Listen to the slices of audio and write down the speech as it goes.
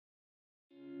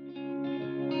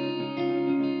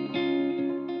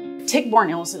Tick-borne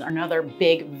illnesses are another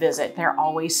big visit. They're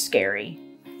always scary.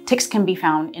 Ticks can be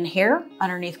found in hair,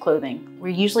 underneath clothing.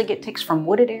 We usually get ticks from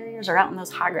wooded areas or out in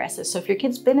those high grasses. So if your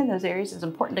kid's been in those areas, it's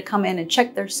important to come in and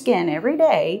check their skin every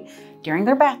day during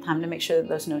their bath time to make sure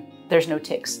that there's no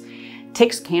ticks.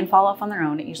 Ticks can fall off on their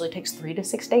own. It usually takes 3 to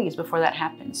 6 days before that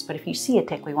happens. But if you see a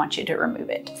tick, we want you to remove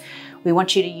it. We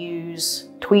want you to use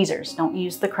tweezers. Don't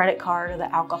use the credit card or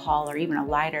the alcohol or even a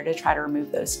lighter to try to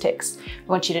remove those ticks. We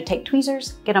want you to take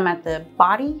tweezers, get them at the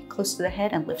body, close to the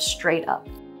head, and lift straight up.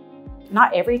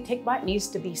 Not every tick bite needs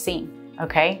to be seen,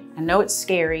 okay? I know it's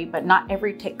scary, but not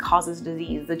every tick causes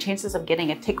disease. The chances of getting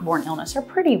a tick-borne illness are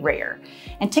pretty rare.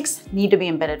 And ticks need to be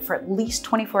embedded for at least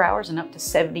 24 hours and up to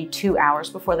 72 hours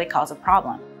before they cause a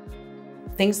problem.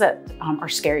 Things that are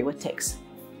scary with ticks: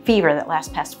 fever that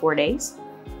lasts past 4 days,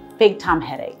 big-time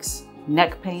headaches,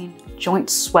 neck pain, joint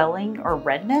swelling or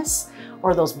redness,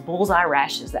 or those bullseye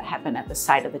rashes that happen at the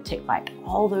site of the tick bite.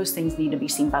 All those things need to be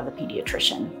seen by the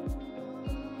pediatrician.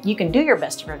 You can do your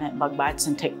best to prevent bug bites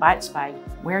and tick bites by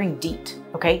wearing DEET,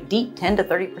 okay? DEET 10 to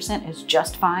 30% is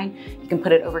just fine. You can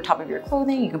put it over top of your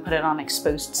clothing. You can put it on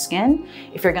exposed skin.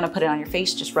 If you're gonna put it on your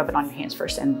face, just rub it on your hands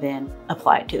first and then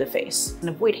apply it to the face. And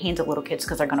avoid hands of little kids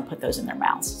because they're gonna put those in their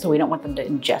mouths. So we don't want them to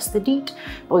ingest the DEET,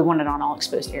 but we want it on all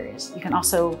exposed areas. You can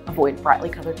also avoid brightly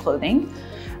colored clothing.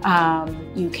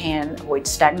 You can avoid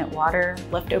stagnant water,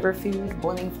 leftover food,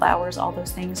 blooming flowers. All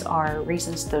those things are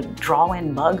reasons to draw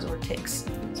in bugs or ticks.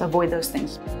 So avoid those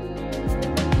things.